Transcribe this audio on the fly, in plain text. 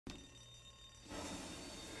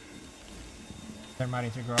They're mighty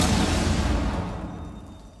through garage.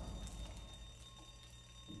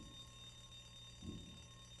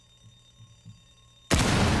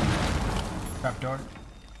 Trap door.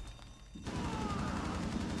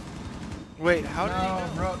 Wait, how did he No,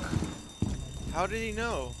 know? Rook. How did he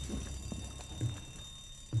know?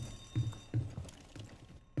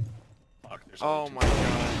 Fuck, there's Oh only my two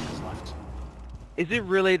god. enemies left. Is it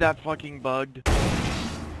really that fucking bugged?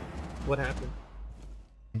 What happened?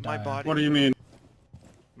 My Dying. body. What do you mean?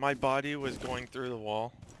 My body was going through the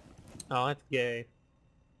wall. Oh, that's gay.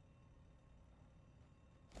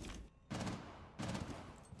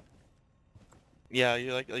 Yeah,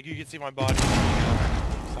 you like you can see my body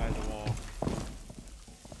inside the wall.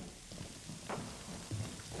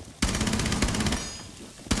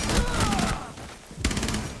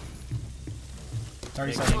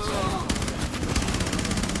 Thirty seconds. God.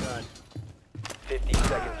 15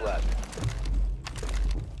 seconds left.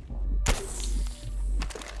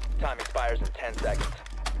 Time expires in 10 seconds.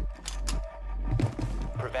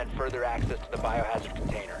 Prevent further access to the biohazard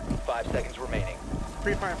container. 5 seconds remaining.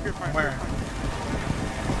 Free fire, free fire, Where? free fire.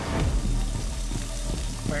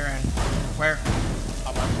 Where in? Where?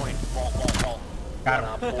 On my point. Wall. Got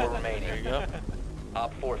One him. Op 4 remaining. There you go.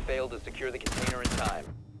 Op 4 failed to secure the container in time.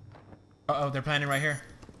 Uh oh, they're planning right here.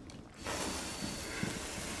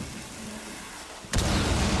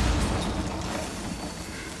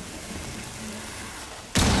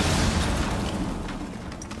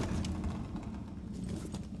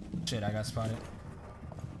 Shit, I got spotted.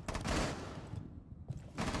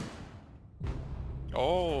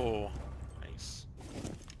 Oh, nice.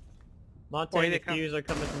 Montaigne they and come. Fuse are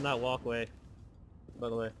coming from that walkway. By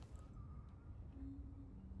the way.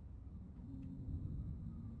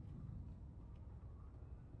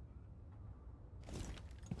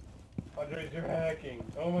 Andres, you're hacking.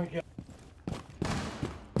 Oh my god.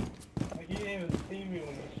 Like, you didn't even see me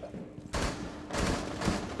when you shot.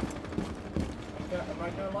 I'm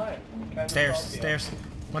not gonna lie. Kinda Stairs, salty. stairs.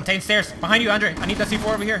 Montaigne stairs. Behind you, Andre. I need that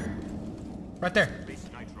C4 over here. Right there.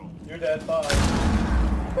 You're dead. Bye.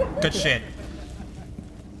 Good shit.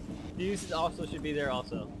 Fuse also should be there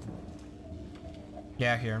also.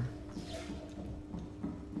 Yeah, I hear him.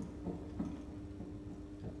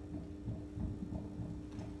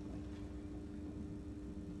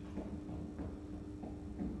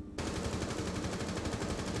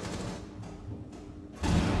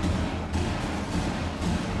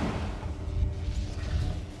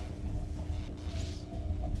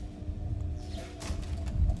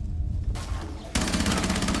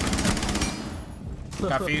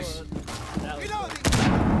 Got Fuse. That was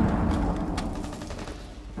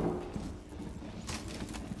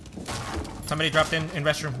Somebody dropped in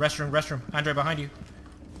restroom. Andre, behind you.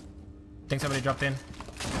 Think somebody dropped in.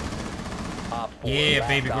 Op 4 Yeah, last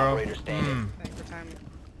baby girl. operator standing. Thanks for timing.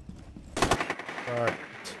 Alright.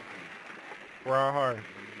 We're hard.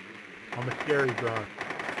 I'm a scary drunk.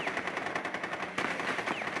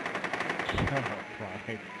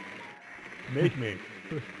 Make me.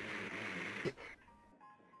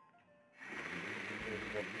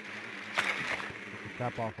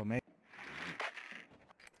 Tap off of me.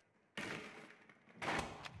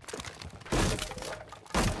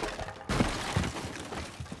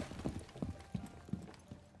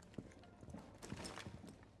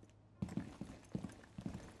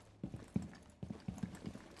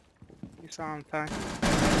 You saw him time.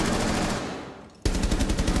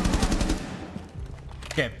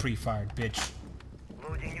 Get pre-fired, bitch.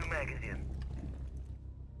 Loading new magazine.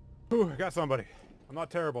 Ooh, I got somebody. I'm not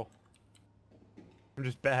terrible. I'm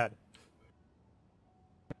just bad.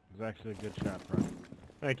 It was actually a good shot, bro.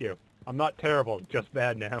 Thank you. I'm not terrible, just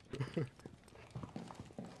bad now.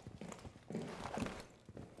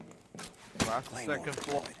 Last second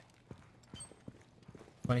floor.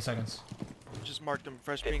 20 seconds. Just marked him.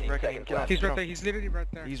 Fresh 15 ping. Reckoning. seconds Get left. out. He's right Come. there. He's literally right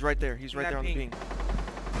there. He's right there. He's right That there on the ping. ping.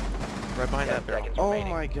 Right behind 10 that barrel. seconds Oh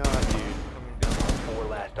remaining. my god, dude. Coming down. 4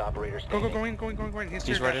 last operator Go, standing. go in. He's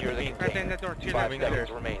He's here. right in Secure the the ping. Right there in container. that door. To your 5 left. there.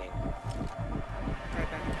 seconds remaining. Right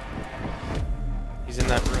there. He's in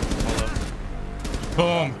that room. Hold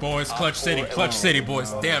up. Boom, boys. Clutch City,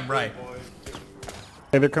 boys. Damn right.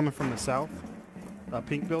 Hey, they're coming from the south.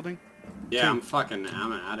 Pink building. Yeah, I'm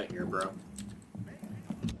out of here, bro.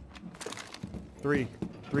 Three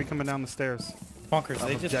coming down the stairs. Bunkers,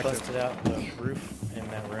 they just objective. busted out the roof in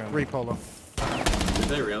that room. 3 Polo. Did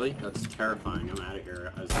they really? That's terrifying. I'm out of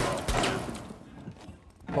here as well. Yeah.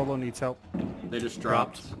 Polo needs help. They just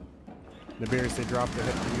dropped. The beers they dropped are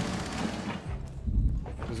hit for you.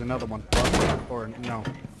 There's another one. Or no.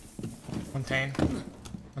 Montaigne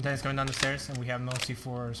is coming down the stairs, and we have no C4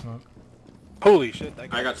 or smoke. Holy shit, that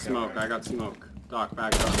guy I got just smoke. I got smoke. Doc,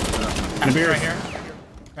 back up. Ash is right here.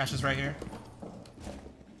 Ash is right here.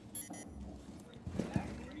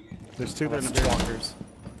 There's two there in the That's beer. walkers.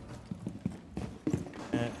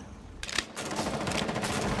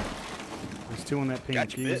 There's two on that pink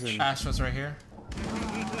Gotcha, keys bitch. and Ash was right here.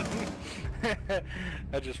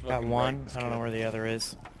 I just Got fucking one. wrecked this I don't know kid. where the other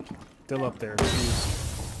is. still up there.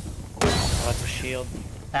 Oh, that's a shield.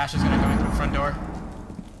 Ash is gonna come in through the front door.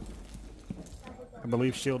 I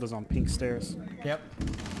believe shield is on pink stairs. Yep.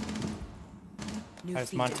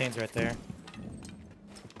 There's Montaigne's right there.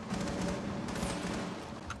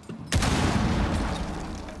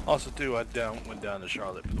 Also, too, I went down to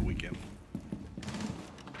Charlotte for the weekend.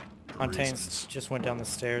 For Montaigne's reasons. just went down the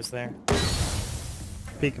stairs there.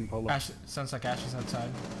 Peeking Polo. Ash sounds like Ash is outside.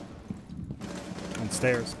 On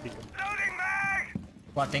stairs. Peeking.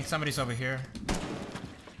 Well, I think somebody's over here.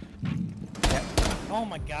 Oh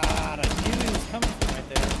my god, I knew he was coming from right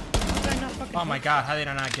there. How did I not fucking Oh my hit god, how did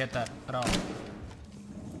I not get that at all?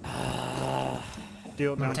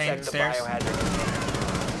 Shield down. Montagne The stairs.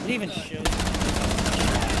 biohazard. It even shows.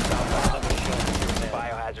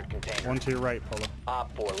 Biohazard container. One to your right, Polo.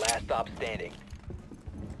 Op 4, last stop standing.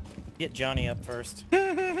 Get Johnny up first.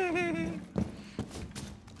 Bet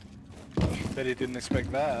he didn't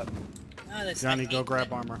expect that. No, that's Johnny, like go eight-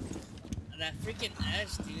 grab armor. That freaking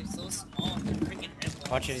Ash, dude, is so small. The freaking head.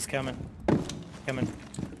 Watch it, he's coming. Coming.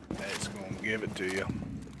 It's gonna give it to you.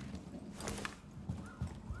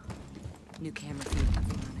 New camera feed up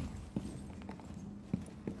and running.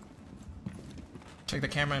 Check the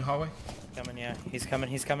camera in hallway. Coming, yeah. He's coming,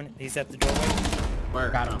 he's coming. He's at the doorway. Where?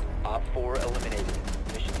 Got him. Op 4 eliminated.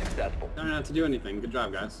 Mission successful. Don't have to do anything. Good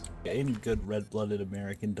job, guys. Any good red-blooded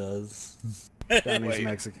American does. Johnny's Wait.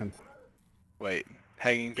 Mexican. Wait,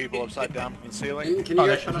 hanging people upside down from the ceiling? Can Oh, you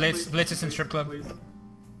there- guys shut up, Blitz, please? Blitz is in strip club. Please.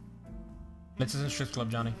 Blitz is in strip club,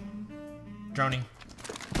 Johnny. Droning.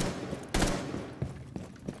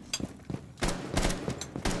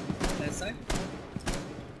 That side?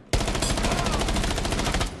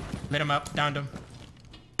 Lit him up, downed him.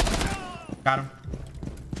 Got him.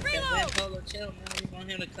 That Polo chill, man. We want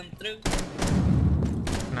him to come through.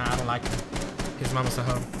 Nah, I don't like him. His mama's a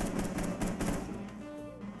hoe.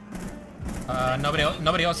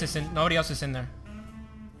 Nobody else is in there.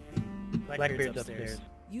 Blackbeard's upstairs.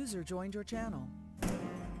 User joined your channel.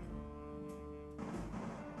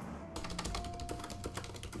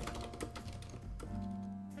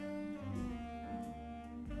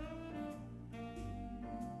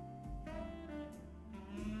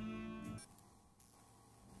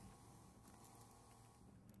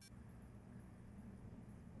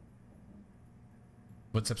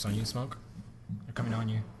 Footsteps on you, Smoke. They're coming on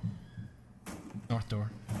you. North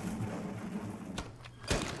door.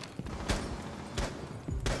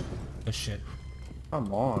 Good shit.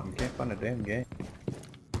 Come on, can't find a damn game.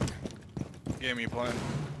 Game you playing?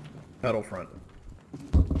 Battlefront.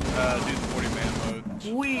 Do the 40-man mode.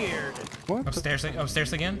 Weird. What? Upstairs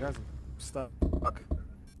again? You guys are stuck. You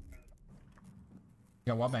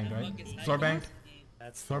got wall banged, right? Floor banged?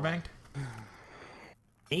 That's Floor banged?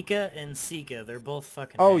 Mika and Sika, they're both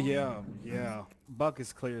fucking. Oh yeah, yeah. Buck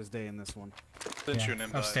is clear as day in this one. Sent you an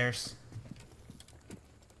invite. Upstairs.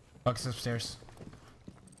 Buck's upstairs.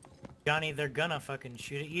 Johnny, they're gonna fucking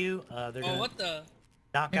shoot at you. They're Oh, gonna what the?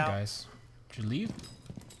 knock Hey out. guys. Did you leave?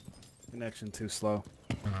 Connection too slow.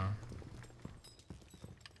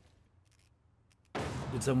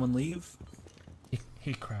 Did someone leave?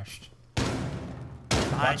 He crashed.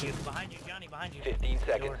 Behind you, Johnny, behind you. 15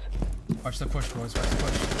 seconds. Watch the push, boys. Watch the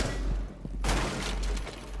push.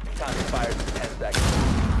 Time expires in 10 seconds.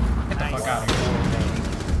 Get the fuck out of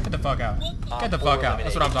here. Get the fuck out. Get the fuck out.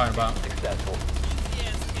 That's what I'm talking about. Successful.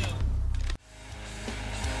 Yes, go.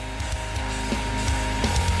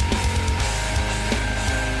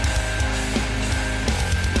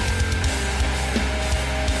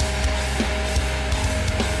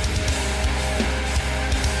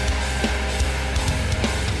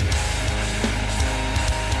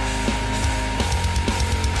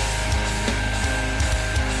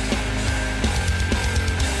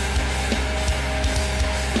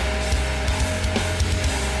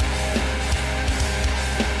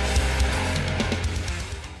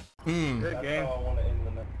 Good game.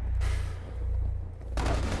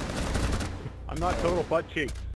 I'm not total butt cheeks.